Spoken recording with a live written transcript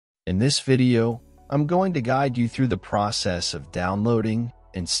In this video, I'm going to guide you through the process of downloading,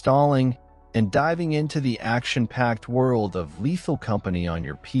 installing, and diving into the action-packed world of Lethal Company on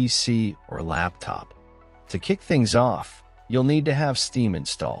your PC or laptop. To kick things off, you'll need to have Steam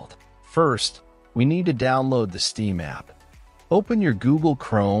installed. First, we need to download the Steam app. Open your Google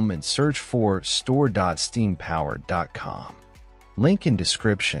Chrome and search for store.steampowered.com. Link in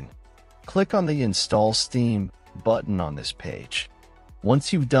description. Click on the Install Steam button on this page.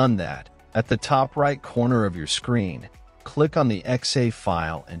 Once you've done that, at the top right corner of your screen, click on the .exe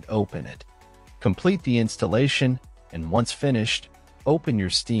file and open it. Complete the installation, and once finished, open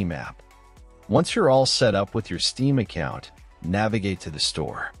your Steam app. Once you're all set up with your Steam account, navigate to the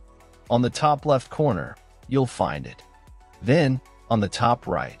store. On the top left corner, you'll find it. Then, on the top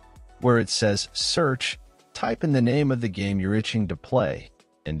right, where it says Search, type in the name of the game you're itching to play.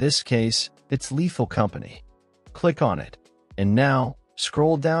 In this case, it's Lethal Company. Click on it, and now,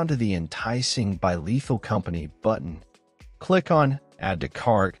 scroll down to the Enticing by Lethal Company button. Click on Add to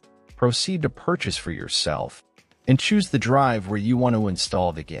Cart, proceed to purchase for yourself, and choose the drive where you want to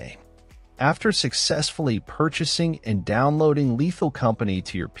install the game. After successfully purchasing and downloading Lethal Company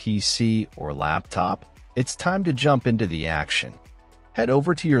to your PC or laptop, it's time to jump into the action. Head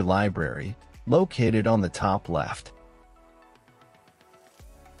over to your library, located on the top left.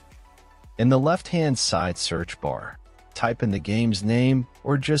 In the left-hand side search bar, type in the game's name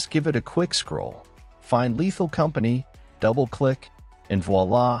or just give it a quick scroll. Find Lethal Company, double-click, and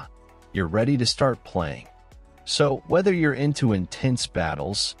voila, you're ready to start playing. So, whether you're into intense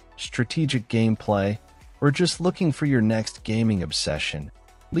battles, strategic gameplay, or just looking for your next gaming obsession,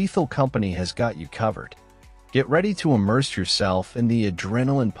 Lethal Company has got you covered. Get ready to immerse yourself in the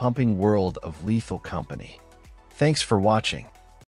adrenaline-pumping world of Lethal Company. Thanks for watching.